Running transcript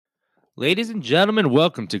Ladies and gentlemen,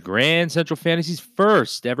 welcome to Grand Central Fantasy's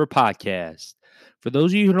first ever podcast. For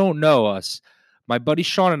those of you who don't know us, my buddy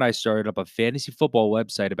Sean and I started up a fantasy football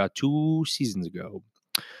website about 2 seasons ago.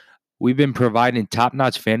 We've been providing top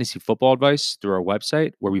notch fantasy football advice through our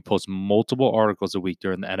website, where we post multiple articles a week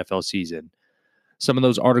during the NFL season. Some of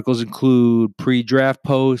those articles include pre draft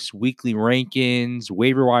posts, weekly rankings,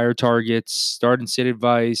 waiver wire targets, start and sit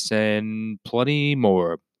advice, and plenty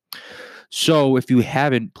more. So if you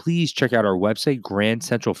haven't, please check out our website,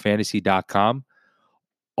 grandcentralfantasy.com.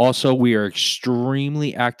 Also, we are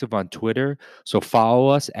extremely active on Twitter. So follow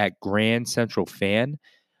us at Grand Central Fan,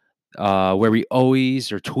 where we always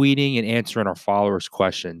are tweeting and answering our followers'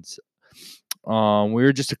 questions.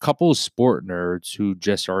 We're just a couple of sport nerds who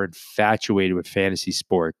just are infatuated with fantasy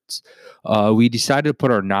sports. We decided to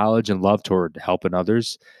put our knowledge and love toward helping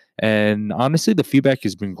others. And honestly, the feedback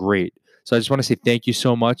has been great. So I just want to say thank you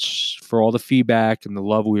so much for all the feedback and the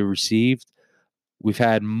love we received. We've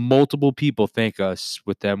had multiple people thank us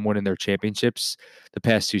with them winning their championships the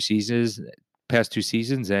past two seasons,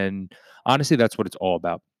 and honestly, that's what it's all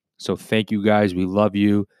about. So thank you guys. We love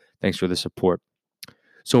you. Thanks for the support.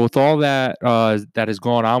 So with all that has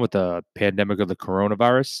gone on with the pandemic of the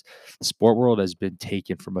coronavirus, the sport world has been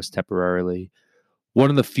taken from us temporarily. One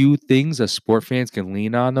of the few things us sport fans can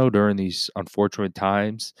lean on, though, during these unfortunate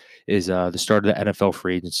times is the start of the NFL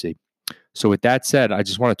free agency. So, with that said, I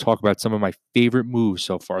just want to talk about some of my favorite moves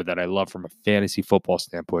so far that I love from a fantasy football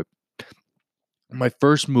standpoint. My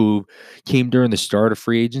first move came during the start of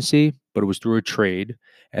free agency, but it was through a trade,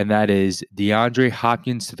 and that is DeAndre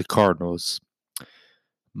Hopkins to the Cardinals.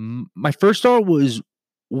 My first thought was,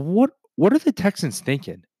 what are the Texans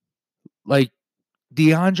thinking? Like,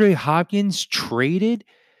 DeAndre Hopkins traded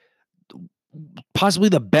possibly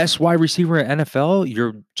the best wide receiver in NFL.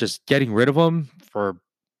 You're just getting rid of him for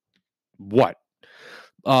what?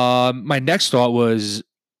 My next thought was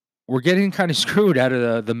we're getting kind of screwed out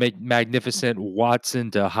of the magnificent Watson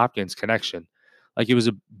to Hopkins connection. Like it was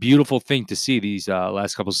a beautiful thing to see these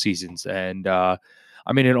last couple seasons, and I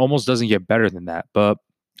mean it almost doesn't get better than that. But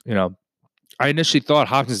you know, I initially thought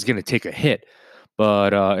Hopkins is going to take a hit,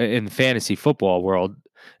 but in the fantasy football world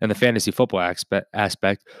and the fantasy football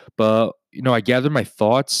aspect, but I gathered my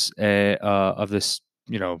thoughts of this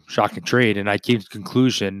shocking trade, and I came to the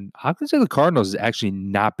conclusion Hopkins of the Cardinals is actually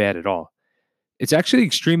not bad at all. It's actually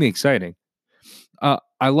extremely exciting.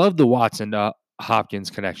 I love the Watson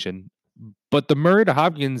Hopkins connection, but the Murray to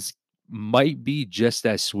Hopkins might be just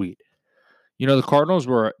as sweet. The Cardinals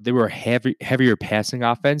were a heavier passing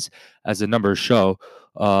offense, as the numbers show.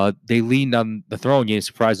 They leaned on the throwing game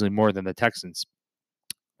surprisingly more than the Texans.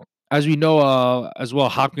 As we know, as well,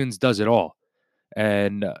 Hopkins does it all,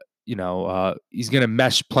 and he's going to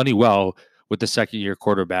mesh plenty well with the second-year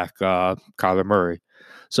quarterback, Kyler Murray.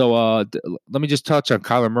 So let me just touch on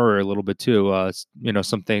Kyler Murray a little bit too.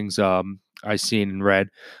 Some things I seen and read.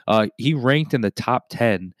 He ranked in the top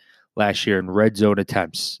 10 last year in red zone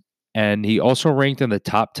attempts, and he also ranked in the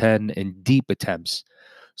top 10 in deep attempts.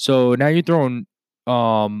 So now you're throwing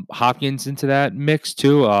Hopkins into that mix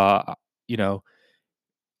too.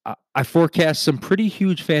 I forecast some pretty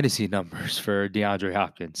huge fantasy numbers for DeAndre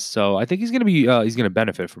Hopkins, so I think he's going to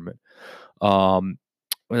benefit from it. Um,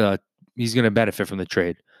 he's going to benefit from the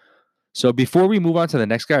trade. So before we move on to the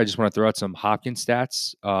next guy, I just want to throw out some Hopkins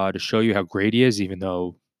stats to show you how great he is, even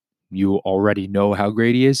though you already know how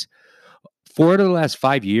great he is. 4 out of the last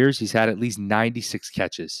 5 years, he's had at least 96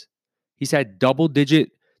 catches. He's had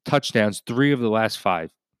double-digit touchdowns 3 of the last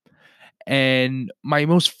 5. And my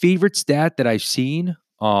most favorite stat that I've seen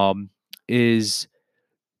is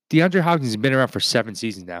DeAndre Hopkins has been around for 7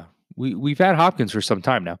 seasons now. We've had Hopkins for some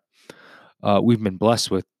time now. We've been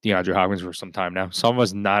blessed with DeAndre Hopkins for some time now. Some of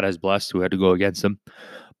us not as blessed who had to go against him.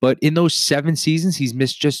 But in those 7 seasons, he's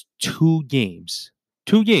missed just 2 games.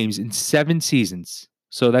 2 games in 7 seasons.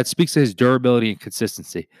 So that speaks to his durability and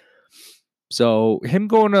consistency. So him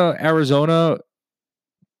going to Arizona,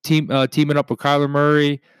 teaming up with Kyler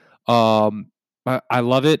Murray, I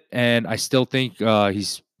love it, and I still think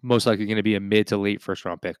he's most likely going to be a mid to late first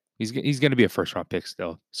round pick. He's going to be a first round pick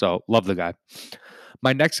still. So love the guy.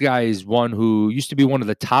 My next guy is one who used to be one of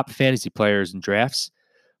the top fantasy players in drafts,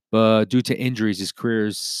 but due to injuries, his career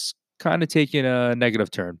is kind of taking a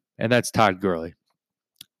negative turn, and that's Todd Gurley.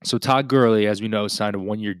 So Todd Gurley, as we know, signed a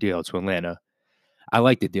 1-year deal to Atlanta. I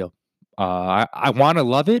like the deal. I want to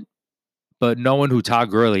love it, but knowing who Todd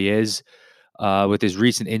Gurley is with his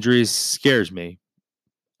recent injuries scares me.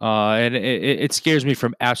 And it scares me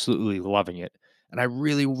from absolutely loving it. And I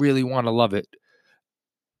really, really want to love it.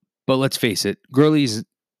 But let's face it, Gurley's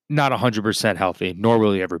not 100% healthy, nor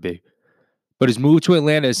will he ever be. but his move to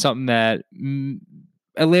Atlanta is something that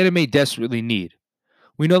Atlanta may desperately need.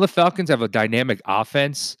 We know the Falcons have a dynamic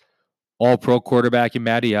offense, all pro quarterback in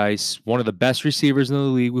Matty Ice, one of the best receivers in the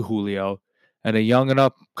league with Julio, and a young and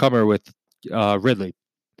upcomer with Ridley.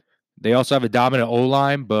 They also have a dominant O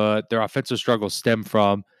line, but their offensive struggles stem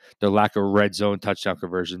from their lack of red zone touchdown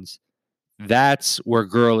conversions. That's where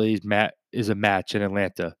Gurley is a match in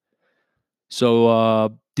Atlanta.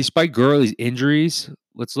 So, despite Gurley's injuries,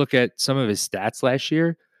 let's look at some of his stats last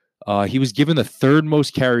year. He was given the third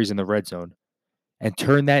most carries in the red zone and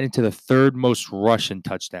turned that into the third most rushing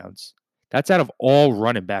touchdowns. That's out of all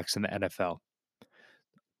running backs in the NFL.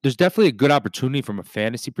 There's definitely a good opportunity from a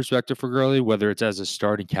fantasy perspective for Gurley, whether it's as a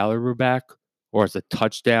starting caliber back or as a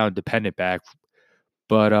touchdown dependent back.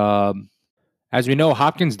 But as we know,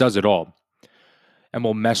 Hopkins does it all and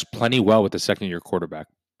will mesh plenty well with the second year quarterback.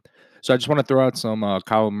 So I just want to throw out some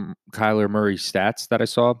Kyler Murray stats that I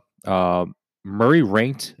saw. Murray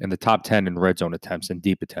ranked in the top 10 in red zone attempts and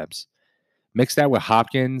deep attempts. Mix that with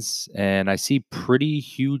Hopkins, and I see pretty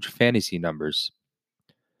huge fantasy numbers.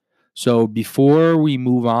 So before we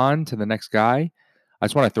move on to the next guy, I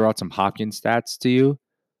just want to throw out some Hopkins stats to you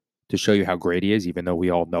to show you how great he is, even though we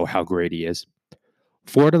all know how great he is.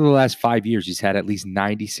 4 out of the last 5 years, he's had at least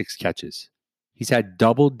 96 catches. He's had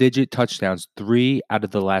double-digit touchdowns 3 out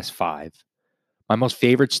of the last 5. My most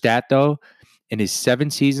favorite stat, though, in his 7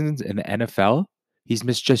 seasons in the NFL, he's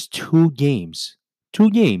missed just 2 games. 2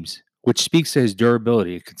 games, which speaks to his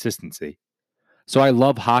durability and consistency. So I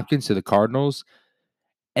love Hopkins to the Cardinals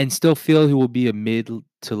and still feel he will be a mid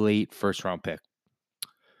to late first-round pick.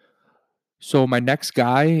 So my next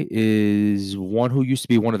guy is one who used to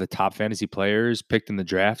be one of the top fantasy players picked in the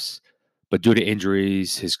drafts, but due to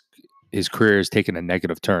injuries, his career has taken a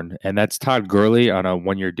negative turn, and that's Todd Gurley on a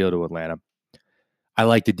 1-year deal to Atlanta. I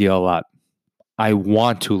like the deal a lot. I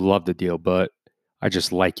want to love the deal, but I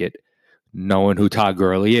just like it. Knowing who Todd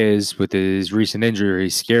Gurley is with his recent injury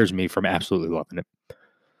scares me from absolutely loving it.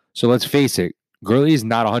 So let's face it, Gurley is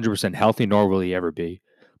not 100% healthy, nor will he ever be.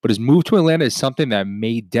 But his move to Atlanta is something that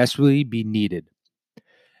may desperately be needed.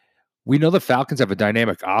 We know the Falcons have a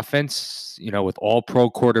dynamic offense, with all-pro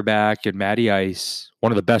quarterback and Matty Ice,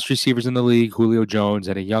 one of the best receivers in the league, Julio Jones,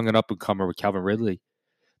 and a young and up-and-comer with Calvin Ridley.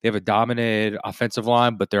 They have a dominant offensive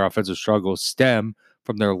line, but their offensive struggles stem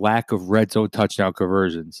from their lack of red zone touchdown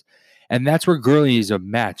conversions. And that's where Gurley is a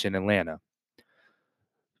match in Atlanta.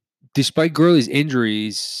 Despite Gurley's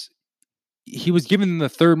injuries, he was given the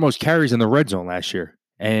third most carries in the red zone last year.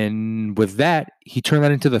 And with that, he turned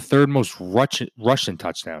that into the third most rushing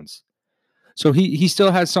touchdowns. So he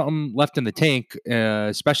still has something left in the tank,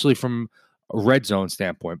 especially from a red zone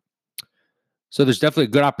standpoint. So there's definitely a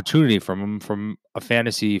good opportunity from him from a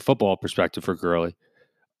fantasy football perspective for Gurley.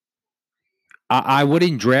 I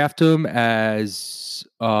wouldn't draft him as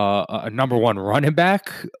a number one running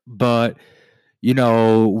back, but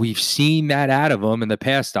we've seen that out of him in the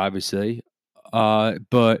past, obviously.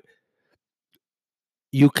 But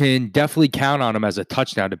you can definitely count on him as a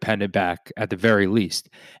touchdown dependent back at the very least.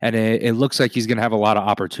 And it looks like he's going to have a lot of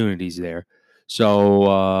opportunities there.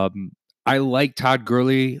 So I like Todd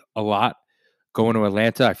Gurley a lot going to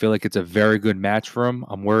Atlanta. I feel like it's a very good match for him.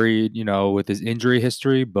 I'm worried, with his injury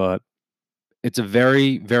history, but it's a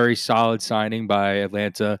very, very solid signing by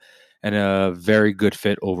Atlanta and a very good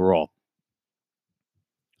fit overall.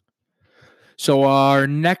 So our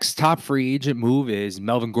next top free agent move is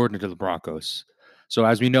Melvin Gordon to the Broncos. So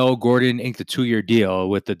as we know, Gordon inked a 2-year deal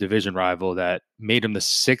with the division rival that made him the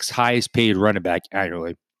 6th highest paid running back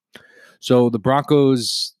annually. So the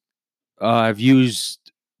Broncos have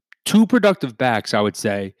used 2 productive backs, I would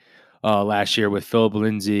say, last year with Philip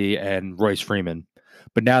Lindsay and Royce Freeman.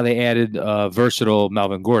 But now they added versatile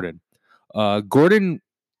Melvin Gordon. Gordon,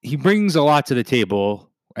 he brings a lot to the table,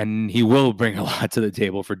 and he will bring a lot to the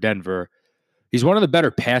table for Denver. He's one of the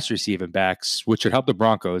better pass receiving backs, which should help the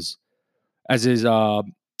Broncos. As is,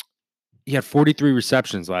 he had 43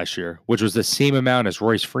 receptions last year, which was the same amount as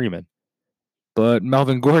Royce Freeman. But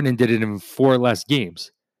Melvin Gordon did it in 4 less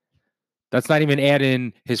games. That's not even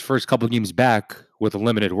adding his first couple games back with a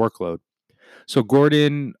limited workload. So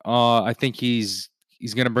Gordon, I think he's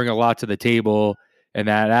going to bring a lot to the table in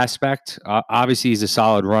that aspect. Obviously, he's a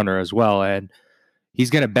solid runner as well, and he's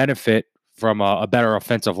going to benefit from a better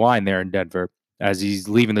offensive line there in Denver as he's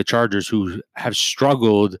leaving the Chargers, who have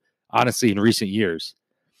struggled, honestly, in recent years.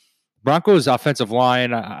 Broncos' offensive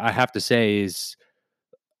line, I have to say, is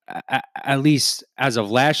at least as of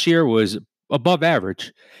last year, was above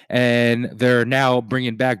average. And they're now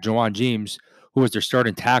bringing back Jawan James, who was their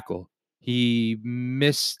starting tackle. He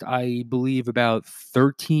missed, I believe, about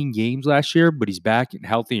 13 games last year, but he's back and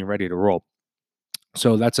healthy and ready to roll.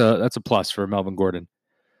 So that's a plus for Melvin Gordon.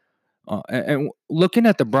 And looking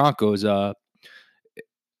at the Broncos,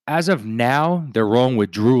 as of now, they're rolling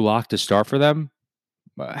with Drew Lock to start for them.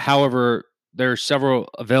 However, there are several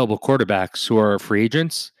available quarterbacks who are free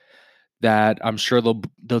agents that I'm sure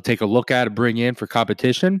they'll take a look at and bring in for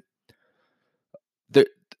competition. The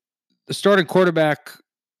the starting quarterback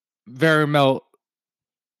very well.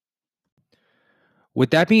 With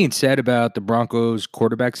that being said about the Broncos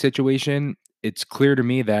quarterback situation, it's clear to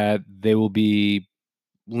me that they will be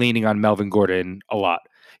leaning on Melvin Gordon a lot.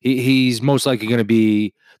 He's most likely going to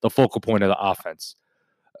be the focal point of the offense.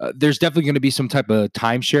 There's definitely going to be some type of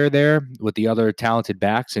timeshare there with the other talented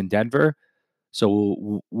backs in Denver.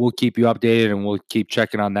 So we'll keep you updated and we'll keep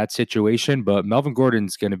checking on that situation. But Melvin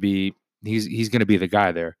Gordon's going to be he's going to be the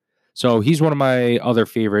guy there. So he's one of my other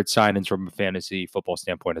favorite signings from a fantasy football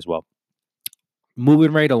standpoint as well.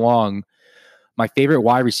 Moving right along, my favorite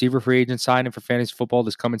wide receiver free agent signing for fantasy football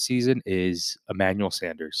this coming season is Emmanuel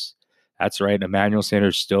Sanders. That's right, Emmanuel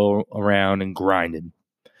Sanders still around and grinding.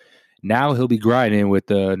 Now he'll be grinding with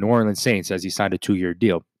the New Orleans Saints as he signed a 2-year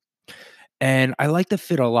deal. And I like the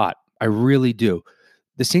fit a lot. I really do.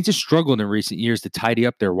 The Saints have struggled in recent years to tidy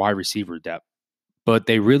up their wide receiver depth, but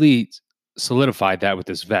they really solidified that with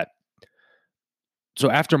this vet. So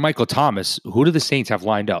after Michael Thomas, who do the Saints have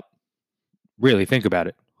lined up? Really think about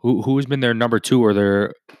it. Who's been their number 2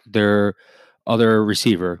 or their other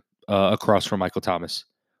receiver across from Michael Thomas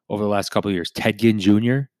over the last couple of years? Ted Ginn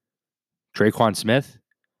Jr., Traquan Smith,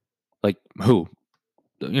 like who?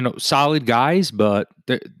 Solid guys, but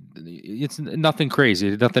it's nothing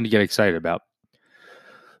crazy, nothing to get excited about.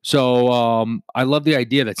 So I love the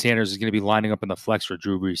idea that Sanders is going to be lining up in the flex for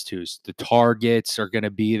Drew Brees too. The targets are going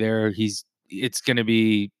to be there. It's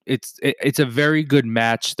a very good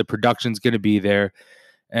match. The production's going to be there.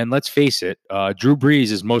 And let's face it, Drew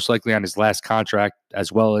Brees is most likely on his last contract,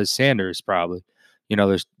 as well as Sanders probably.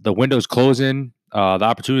 There's the window's closing, the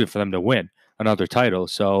opportunity for them to win another title.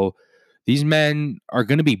 So these men are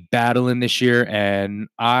going to be battling this year, and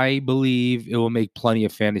I believe it will make plenty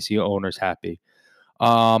of fantasy owners happy.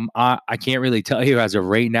 I can't really tell you as of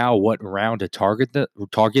right now what round to target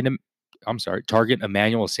him. I'm sorry, target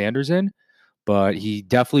Emmanuel Sanders in, but he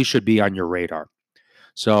definitely should be on your radar.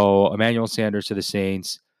 So Emmanuel Sanders to the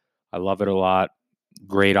Saints, I love it a lot.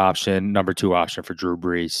 Great option, number 2 option for Drew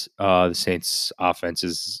Brees. The Saints offense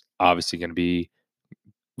is obviously going to be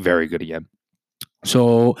very good again.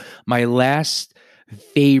 So my last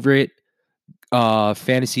favorite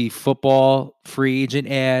fantasy football free agent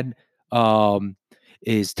ad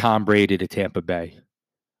is Tom Brady to Tampa Bay.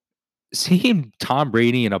 Seeing Tom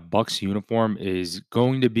Brady in a Bucs uniform is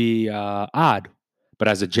going to be odd, but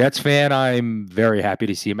as a Jets fan, I'm very happy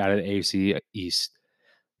to see him out of the AFC East,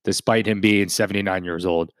 despite him being 79 years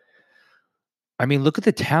old. I mean, look at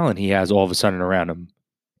the talent he has all of a sudden around him.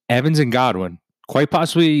 Evans and Godwin, quite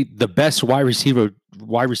possibly the best wide receiver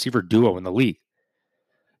duo in the league.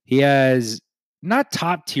 He has not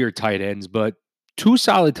top tier tight ends, but 2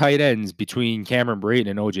 solid tight ends between Cameron Brayton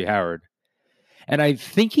and OJ Howard. And I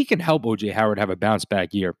think he can help OJ Howard have a bounce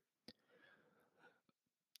back year.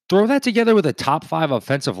 Throw that together with a top 5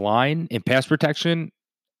 offensive line in pass protection,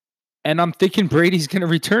 and I'm thinking Brady's going to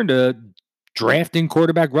return to drafting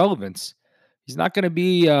quarterback relevance. He's not going to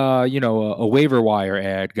be, a waiver wire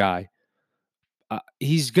ad guy.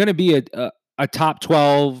 He's going to be a top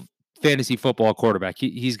 12 fantasy football quarterback.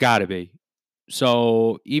 He's got to be.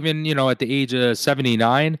 So even, at the age of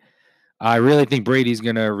 79, I really think Brady's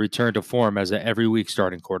going to return to form as an every week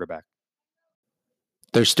starting quarterback.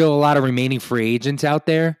 There's still a lot of remaining free agents out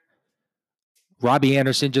there. Robbie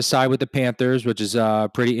Anderson just signed with the Panthers, which is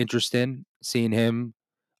pretty interesting, seeing him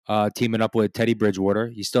teaming up with Teddy Bridgewater.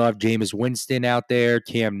 You still have Jameis Winston out there,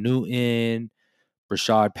 Cam Newton,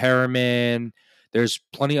 Rashad Perriman. There's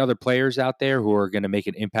plenty of other players out there who are going to make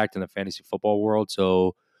an impact in the fantasy football world.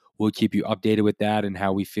 So we'll keep you updated with that and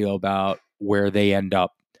how we feel about where they end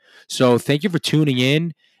up. So thank you for tuning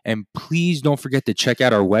in. And please don't forget to check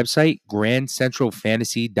out our website,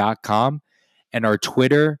 grandcentralfantasy.com, and our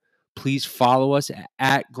Twitter. Please follow us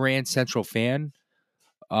at Grand Central Fan.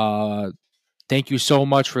 Thank you so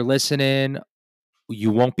much for listening.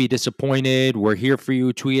 You won't be disappointed. We're here for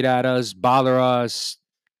you. Tweet at us, bother us.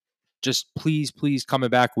 Just please coming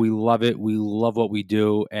back. We love it. We love what we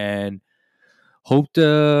do, and hope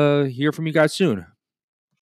to hear from you guys soon.